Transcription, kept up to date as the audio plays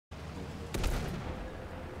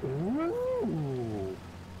Ooh.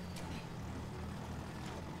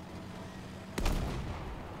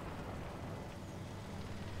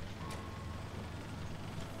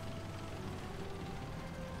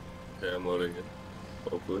 Okay, I'm loading it.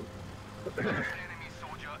 Hopefully.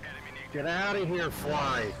 Get out of here,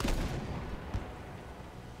 fly.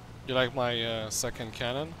 You like my second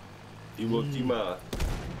cannon? Iwo Jima.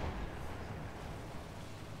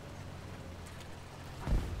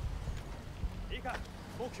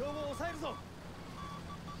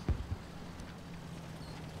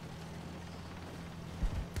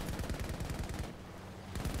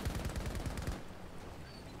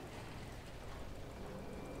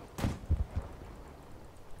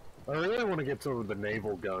 I really want to get some of the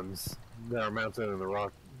naval guns that are mounted in the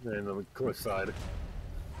rock and on the cliffside.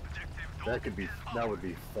 That would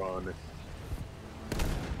be fun.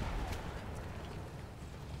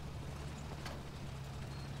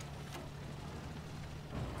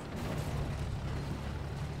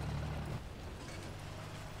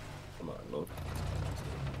 Come on, load.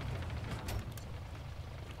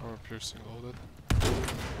 Armor piercing loaded.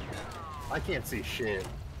 I can't see shit.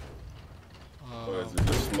 Or is it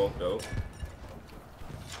just smoked out?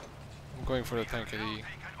 I'm going for the tank at E.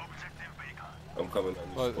 I'm coming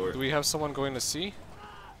on the support. Do we have someone going to C?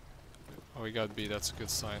 Oh, we got B. That's a good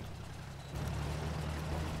sign.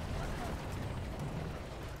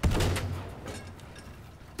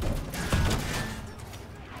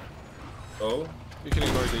 Oh? You can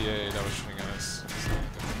ignore the AA that was shooting at us. It's not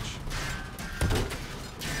damage.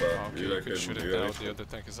 Well, Okay, you could shoot it down. The other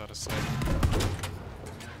tank is out of sight.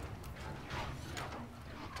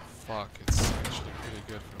 Fuck, it's actually pretty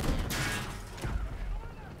good from there.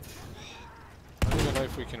 I don't even know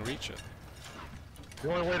if we can reach it.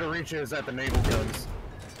 The only way to reach it is at the naval guns.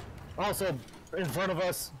 Also, in front of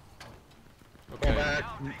us. Okay. Go back.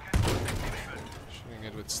 Shooting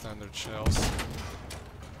it with standard shells.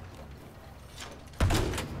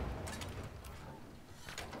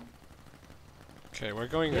 Okay, we're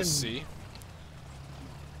going to C.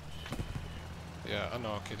 Yeah, oh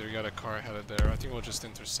no, okay, they got a car headed there. I think we'll just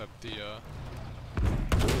intercept the,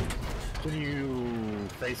 Can you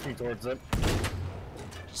face me towards it?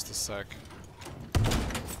 just a sec.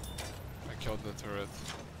 I killed the turret.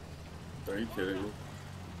 Are you kidding me?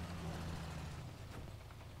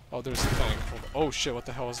 Oh, there's a tank. Oh shit, what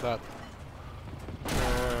the hell is that?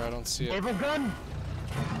 I don't see it. Naval gun?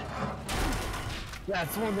 Yeah,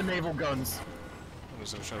 it's one of the naval guns. I'm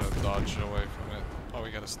just gonna try to dodge away from it. Oh,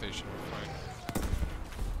 we got a station, we're fine.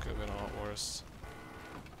 Could have been a lot worse.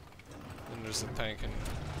 And there's a tank in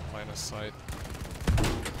line of sight.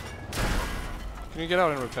 Can you get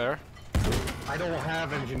out and repair? I don't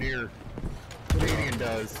have engineer. Canadian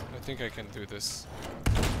does. I think I can do this.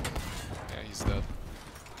 Yeah, he's dead.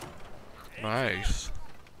 Nice.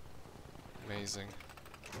 Amazing.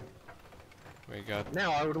 We got...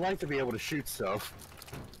 Now, I would like to be able to shoot stuff.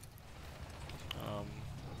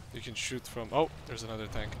 You can shoot from... Oh, there's another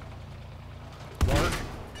tank. Mark?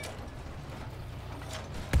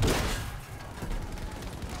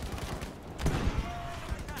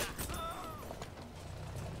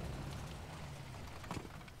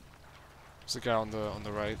 There's a guy on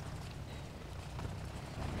the right.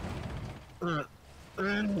 You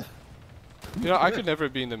know, I could never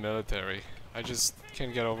be in the military. I just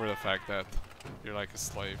can't get over the fact that you're like a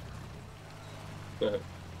slave.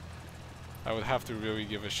 I would have to really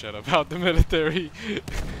give a shit about the military.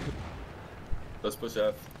 Let's push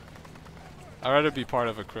F. I'd rather be part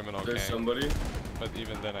of a criminal There's gang. somebody. But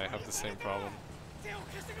even then I have the same problem.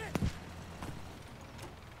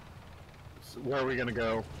 So where are we gonna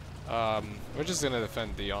go? We're just gonna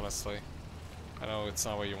defend D, honestly. I know it's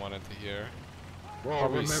not what you wanted to hear. Well,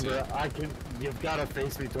 Probably remember, C. you've gotta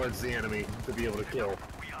face me towards the enemy to be able to kill.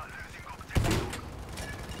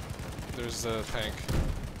 There's a tank.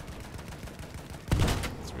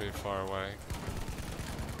 It's really far away.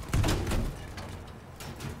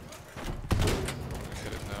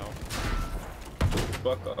 Hit it now.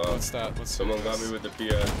 Fuck off. What's that? What's Someone got me with the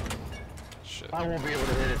PI. Shit. I won't be able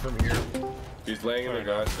to hit it from here. He's laying in the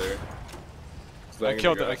grass there. He's I laying in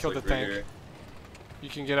killed the I grass, killed like, the right tank. here. You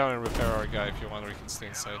can get out and repair our guy if you want, or you can stay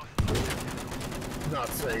inside. Not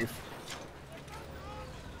safe.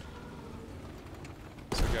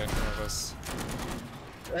 There's a guy in front of us.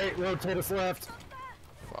 Hey, rotate us left.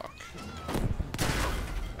 Fuck.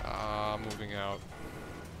 Moving out.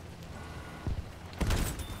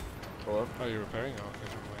 Hello? Oh, you're repairing? Oh, okay,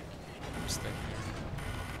 never mind. I'm staying here.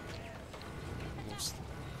 Almost.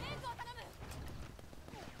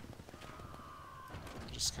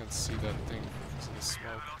 Just can't see that thing because of the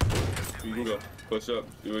smoke. You can go. Push up.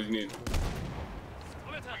 Do what you need.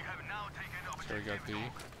 Okay, we got D.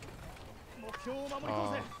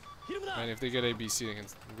 Man, if they get ABC, they can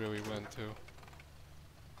really win too.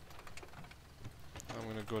 I'm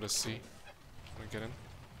gonna go to C. I'm gonna get in.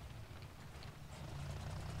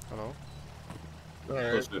 Hello?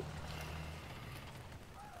 Alright. Push it.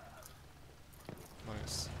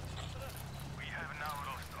 Nice. We have now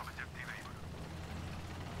lost objective Able.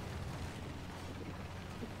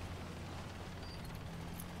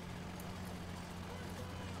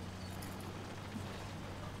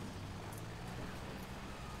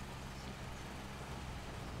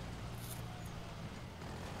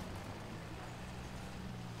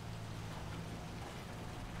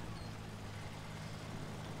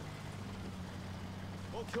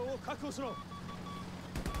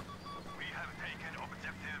 We have taken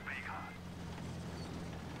objective Baker.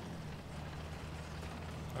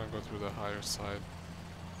 I'll go through the higher side.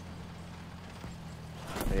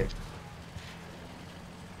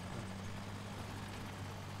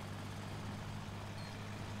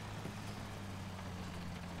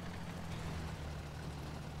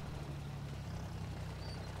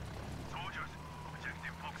 Soldiers,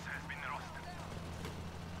 objective Fox has been lost.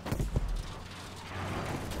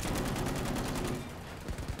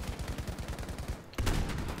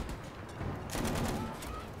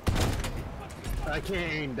 I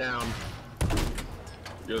can't aim down.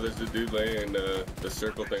 Yo, there's a dude laying in the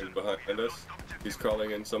circle thing behind us. He's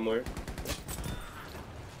crawling in somewhere.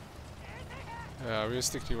 Yeah,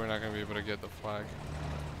 realistically, we're not gonna be able to get the flag.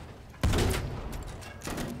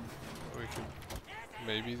 We could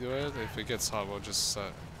maybe do it. If it gets hot, we'll just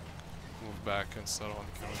move back and settle on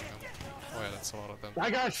killing them. Oh yeah, that's a lot of them. I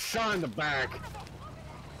got shot in the back.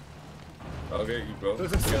 I'll get you, bro.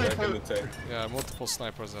 There's a Get back sniper. in the tank. Yeah, multiple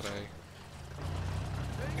snipers at A.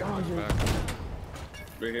 God, Back.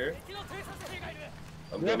 Right here.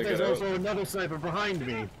 I'm yep, gonna there's get out. also another sniper behind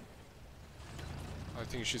me. I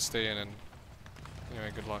think you should stay in and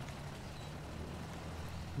anyway, good luck.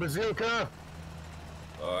 Bazooka!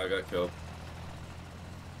 Oh, I got killed.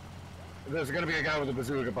 There's gonna be a guy with a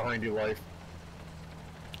bazooka behind you, Life.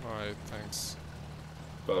 Alright, thanks.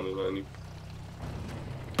 Found it on you.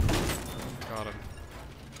 Got him.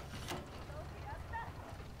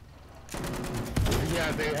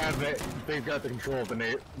 Yeah, they have it. They've got the control of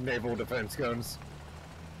the naval defense guns.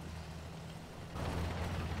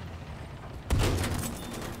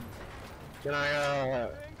 Can I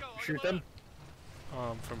shoot them?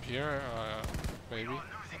 From here, maybe.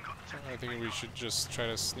 I think we should just try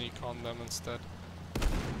to sneak on them instead.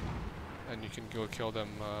 And you can go kill them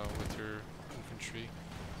with your infantry.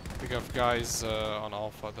 We have guys on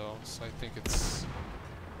Alpha though, so I think it's...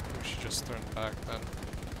 we should just turn back then.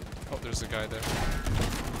 Oh, there's a guy there.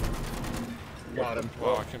 Got him.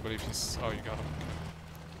 Wow, I can't believe he's... oh, you got him.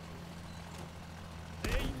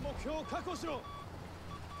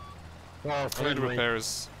 Oh, I need friendly.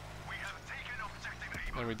 repairs. We have taken objective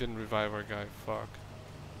Able. And we didn't revive our guy, fuck.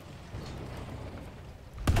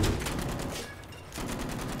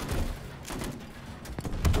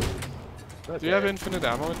 Do you have infinite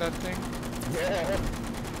ammo in that thing? Yeah.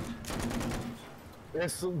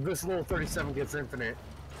 This little 37 gets infinite.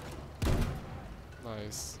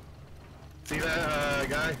 Nice. See that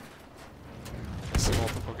guy? I see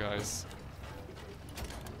multiple guys.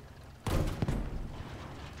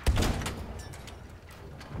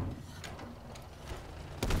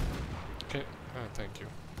 Okay, thank you.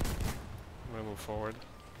 I'm gonna move forward.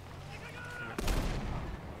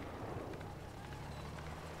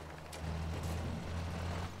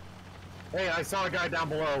 Hey, I saw a guy down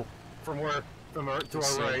below from to our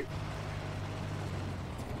See. right.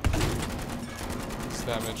 It's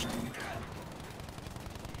damaged.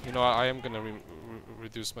 You know, I am gonna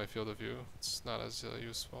reduce my field of view. It's not as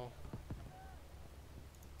useful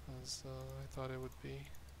as I thought it would be.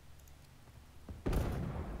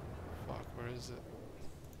 Fuck, where is it?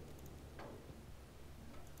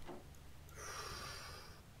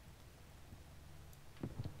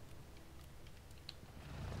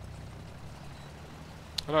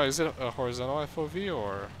 I don't know, is it a horizontal FOV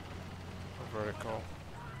or a vertical?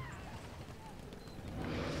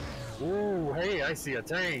 Ooh, hey, I see a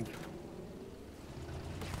tank.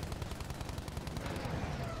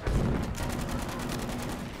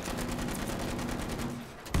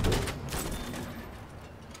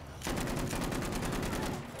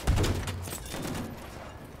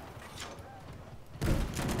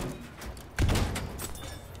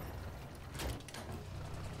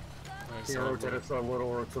 Nice. Can you rotate us a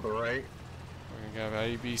little to the right? We're gonna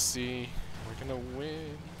have ABC. We're gonna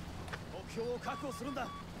win.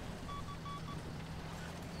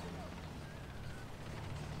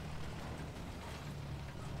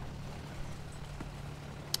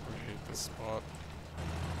 spot.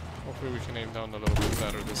 Hopefully we can aim down a little bit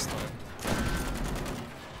better this time.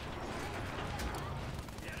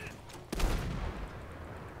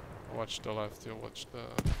 Watch the left, you'll watch the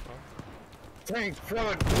front. Tank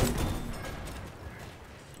front!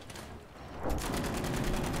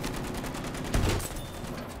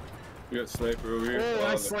 You got sniper over here. Oh,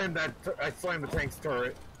 I slammed that. I slammed the tank's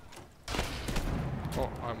turret. Oh,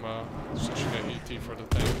 I'm switching to AT for the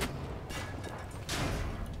tank.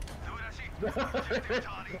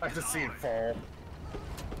 I just see it fall.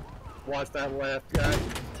 Watch that left guy.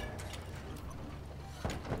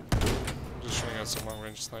 I'm just shooting at some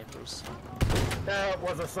long-range snipers. That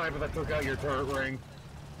was a sniper that took out your turret ring.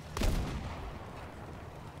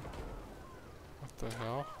 What the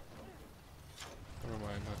hell? Never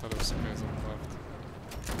mind, I thought it was some guys on the left.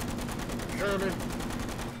 Sherman.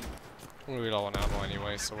 We need all on ammo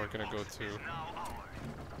anyway, so we're gonna go to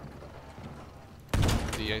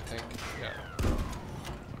D, I think. Yeah.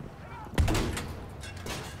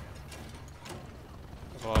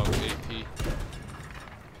 There's a lot of AT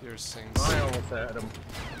piercings. I almost had him.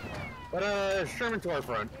 But Sherman to our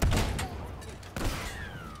front.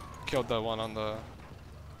 Killed that one on the.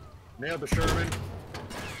 Nailed the Sherman.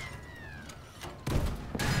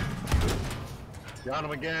 Got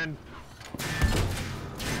him again.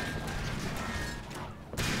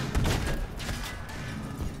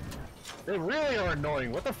 They really are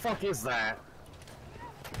annoying. What the fuck is that?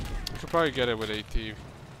 You could probably get it with AT.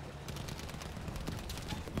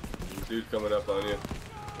 Dude coming up on you.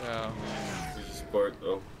 Yeah. He's a support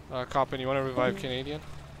though. Coppin, you want to revive Canadian?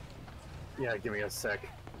 Yeah, give me a sec.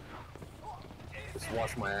 Just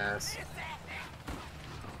wash my ass.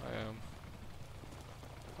 I am.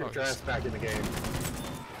 Get your ass back in the game.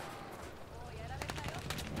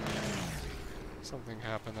 Something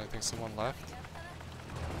happened. I think someone left.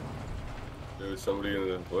 There was somebody in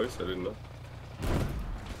the voice, I didn't know.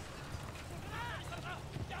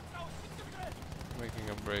 Making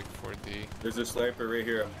a break for D. There's a sniper right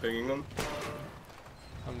here, I'm pinging him.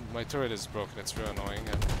 My turret is broken. It's real annoying,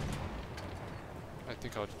 and I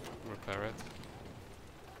think I'll repair it.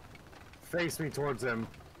 Face me towards him.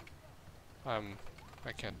 I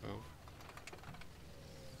can't move.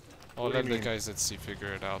 I'll What do let you the mean? guys at sea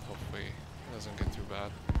figure it out. Hopefully, it doesn't get too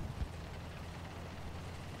bad.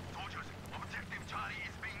 Soldiers, objective Charlie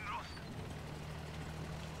is being lost.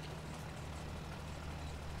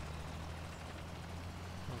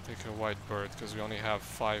 I'll take a white bird because we only have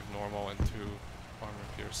 5 normal and 2 armor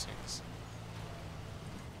piercings.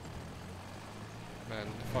 Man,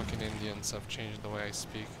 the fucking Indians have changed the way I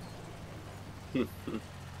speak. Be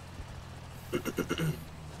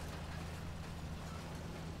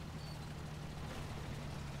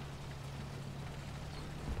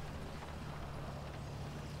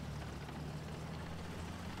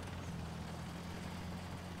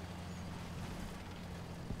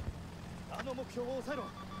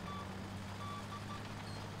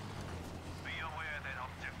aware that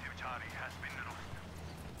objective Charlie has been lost.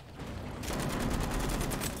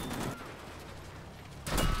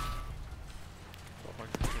 Oh, I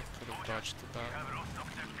could have dodged We that. have lost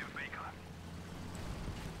objective Baker.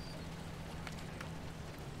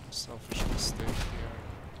 Selfish mistake here.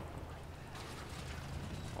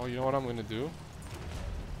 Oh, you know what I'm gonna do?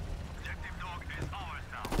 Objective dog is ours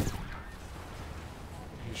now, soldier.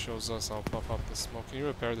 He shows us, I'll pop up the smoke. Can you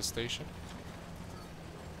repair the station?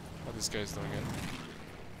 How this guy's doing it?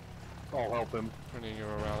 I'll help him. Turning you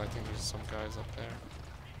around, I think there's some guys up there.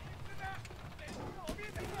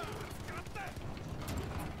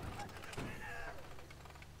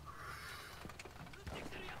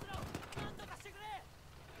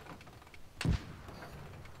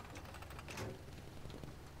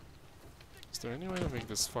 Is there any way to make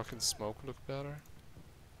this fucking smoke look better?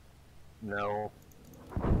 No.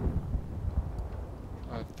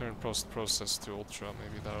 Turn post-process to ultra,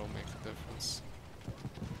 maybe that'll make a difference.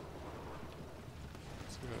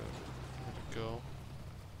 So I'm gonna go.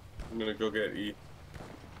 I'm gonna go get E.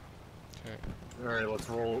 Okay. Alright, let's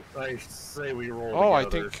roll. I say we roll Oh,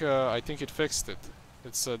 together. I think it fixed it.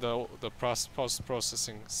 It's the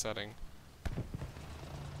post-processing setting.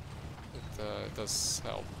 It does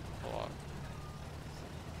help a lot.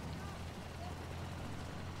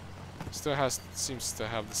 Still seems to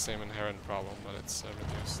have the same inherent problem, but it's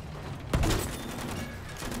reduced.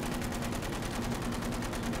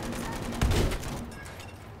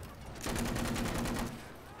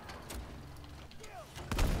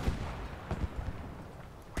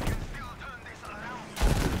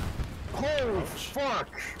 Holy fuck!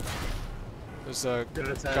 There's a Good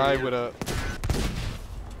attack. guy with a.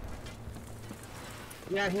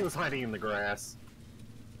 Yeah, he was hiding in the grass.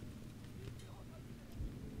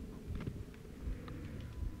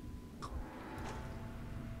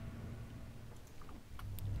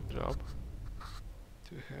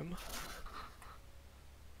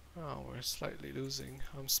 Oh, we're slightly losing.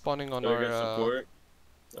 I'm spawning on Can I our get support?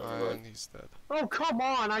 Never and mind. he's dead. Oh, come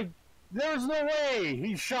on! There's no way!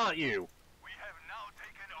 He shot you! We have now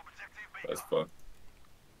taken objective Beta. That's fucked.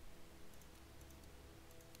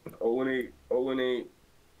 0-8.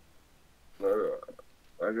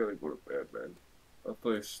 I gotta go to bed, man. I'll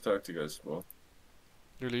please talk to you guys tomorrow.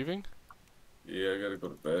 You're leaving? Yeah, I gotta go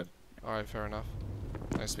to bed. Alright, fair enough.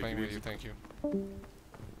 Nice Take playing it with easy. you, thank you.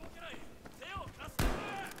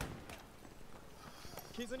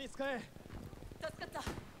 傷に使え。助かった。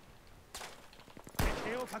敵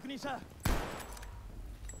兵を確認した。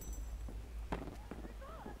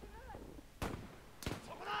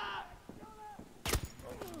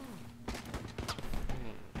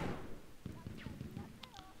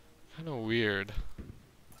 Kinda weird.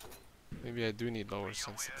 Maybe I do need lower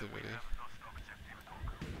sensitivity.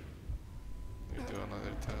 Let me do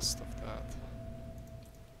another test of that.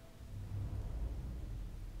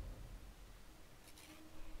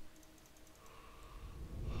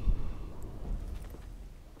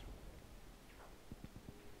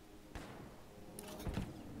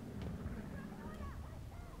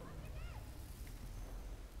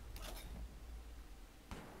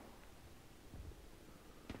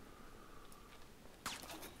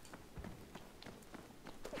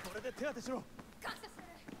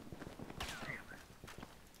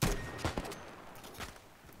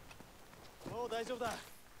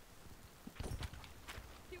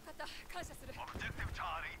 Objective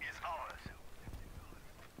Charlie is ours.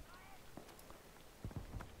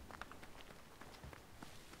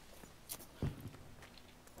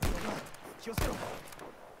 気をつけろ。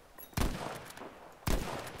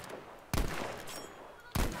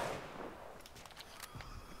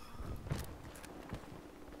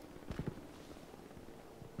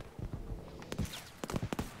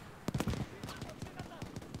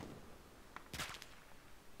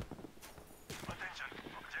 Attention,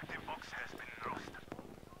 objective box has been lost.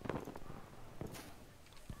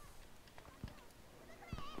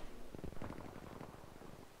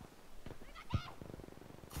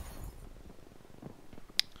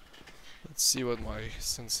 Let's see what my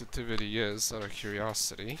sensitivity is out of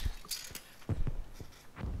curiosity.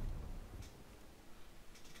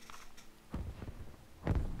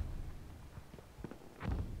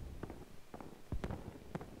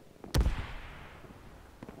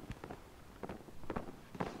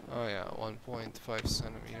 Oh yeah, 1.5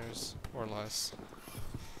 centimeters or less.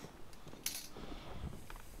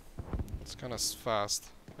 It's kind of fast.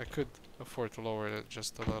 I could afford to lower it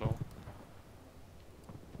just a little.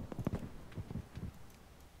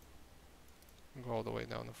 Go all the way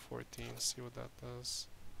down to 14, see what that does.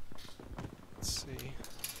 Let's see.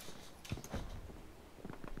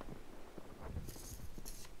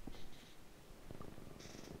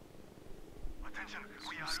 Attention,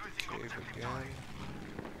 we are Use the losing cave objective again. Charlie.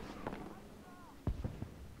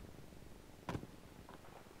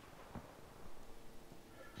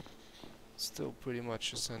 Still pretty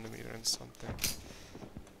much a centimeter and something.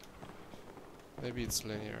 Maybe it's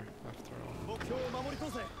linear after all. 目標を守り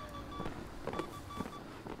通せ。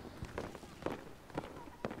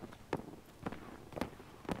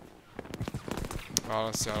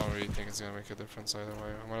 Honestly, I don't really think it's gonna make a difference either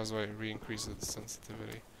way. I might as well re-increase the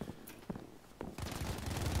sensitivity.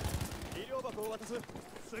 医療箱を渡す。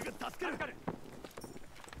すぐ助ける。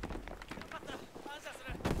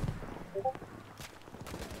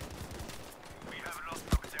 We have lost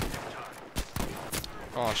objective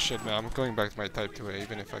Charlie. Oh shit, man, I'm going back to my Type 2A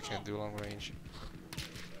even if I can't do long range.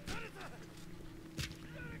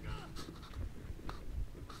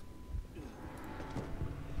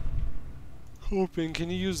 Hoping, can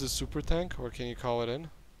you use the super tank or can you call it in?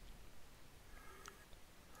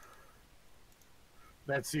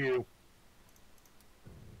 That's you.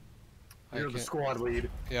 You're the can't- squad lead.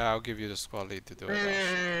 Yeah, I'll give you the squad lead to do it.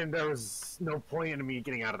 And there was no point in me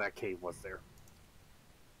getting out of that cave, was there?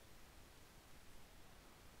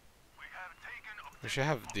 We have taken We should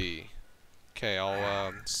have D. Okay,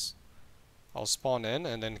 I'll spawn in,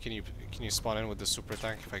 and then can you spawn in with the super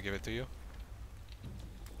tank if I give it to you?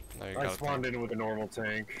 No, you I got spawned it. in with a normal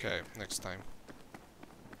tank. Okay, next time.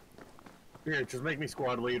 Here, just make me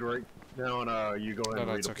squad lead right now, and you go ahead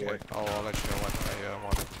No, and that's redeploy. okay. I'll let you know when I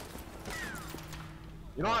want it.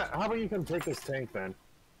 You know what? How about you come take this tank then?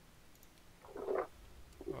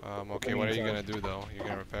 Okay, what are you gonna do though? You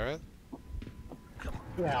gonna repair it?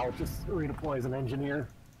 Yeah, I'll just redeploy as an engineer.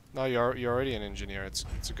 No, you're already an engineer. It's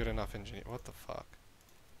a good enough engineer. What the fuck?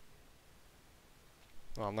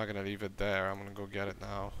 No, I'm not gonna leave it there. I'm gonna go get it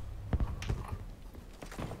now.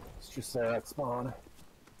 It's just there at spawn.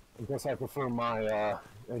 I guess I prefer my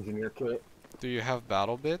engineer kit. Do you have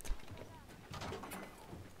battle bit?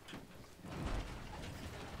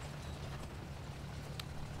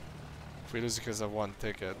 If we lose because of one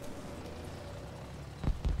ticket.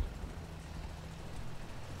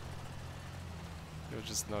 You'll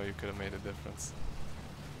just know you could have made a difference.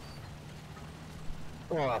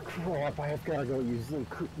 Oh crap, I have gotta go use the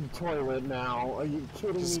toilet now. Are you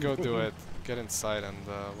kidding me? Just go do it. Get inside and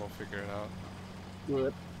we'll figure it out.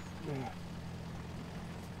 Yep.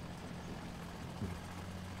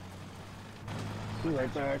 Be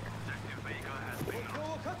right back. Objective Baker has been 目標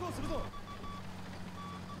を確保するぞ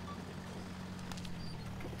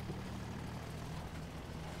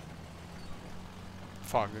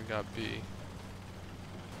Fuck, we got B.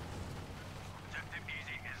 Objective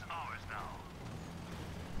Easy is ours now.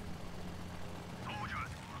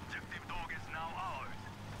 Soldiers, Objective Dog is now ours.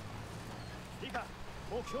 いいか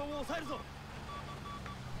目標を抑えるぞ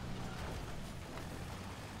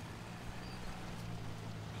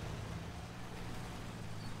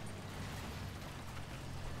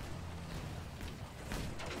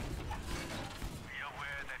Be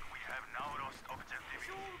aware that we have now lost Objective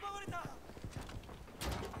Easy. 奪われた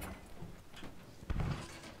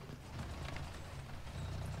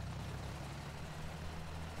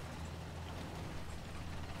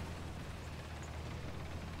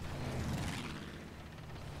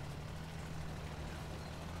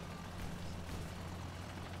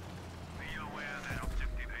Be aware that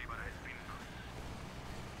Objective Able has been lost.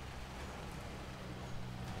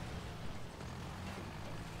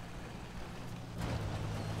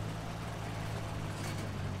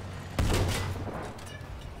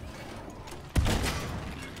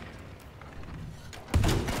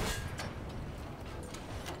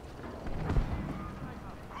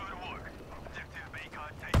 Good work. Objective Baker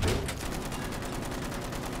taken.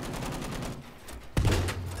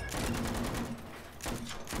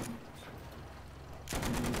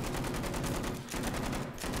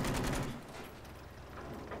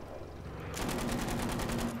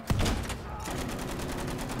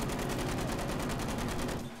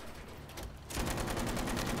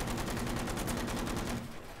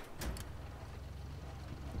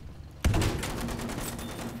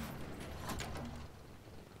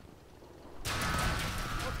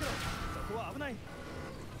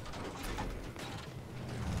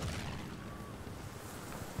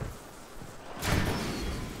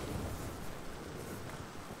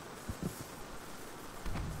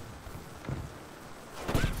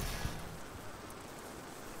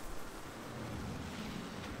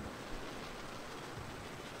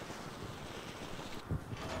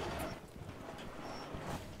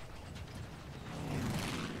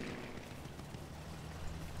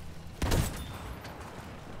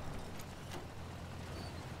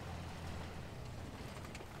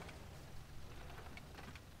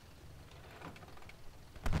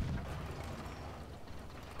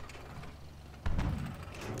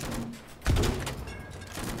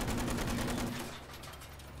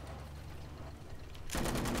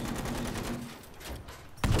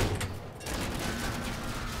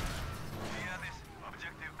 Hear this.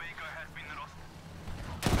 Objective Baker has been lost.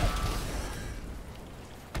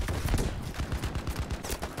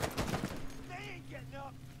 They ain't getting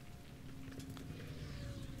up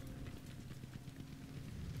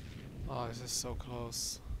Oh, this is so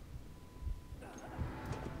close.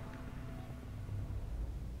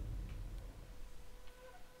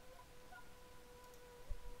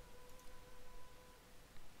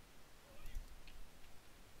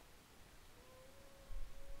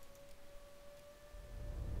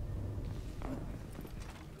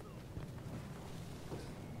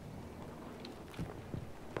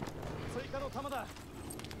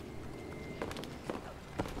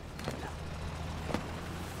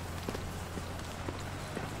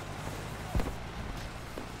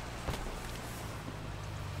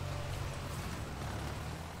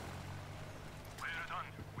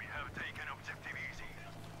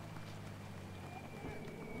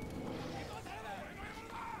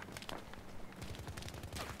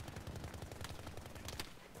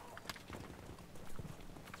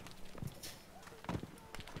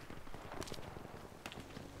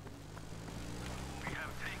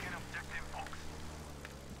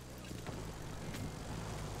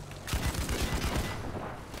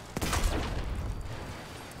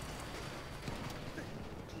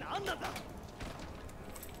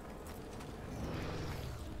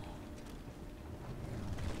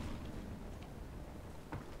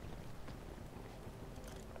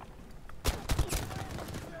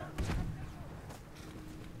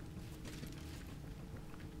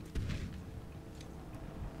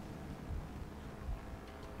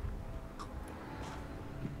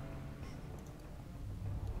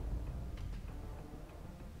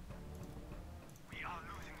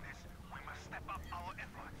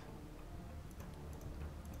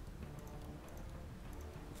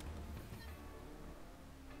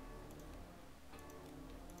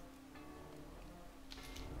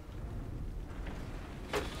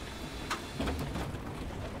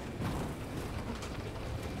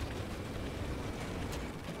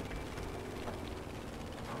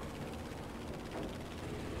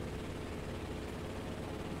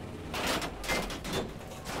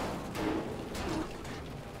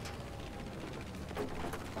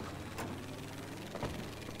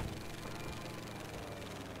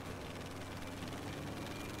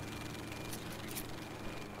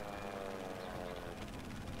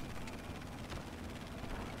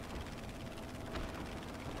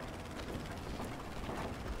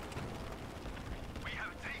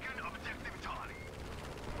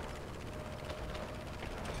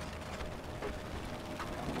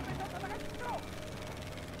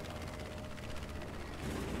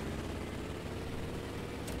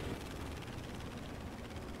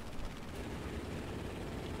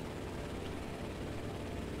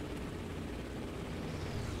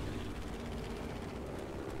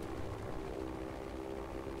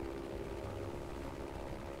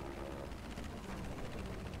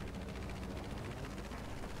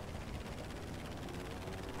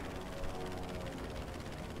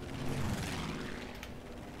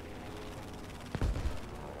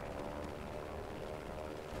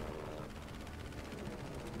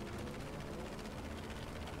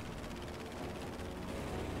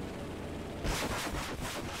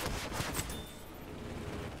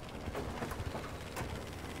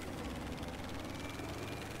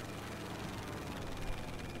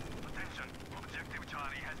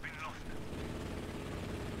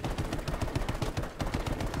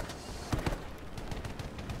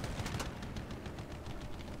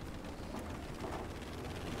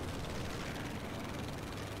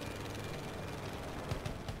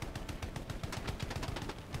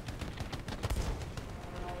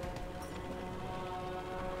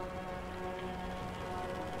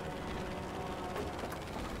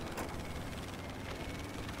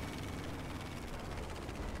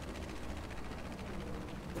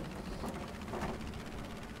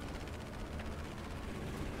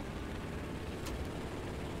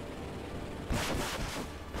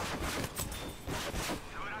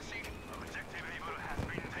 Subarashing. Objective Able has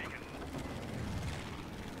been taken.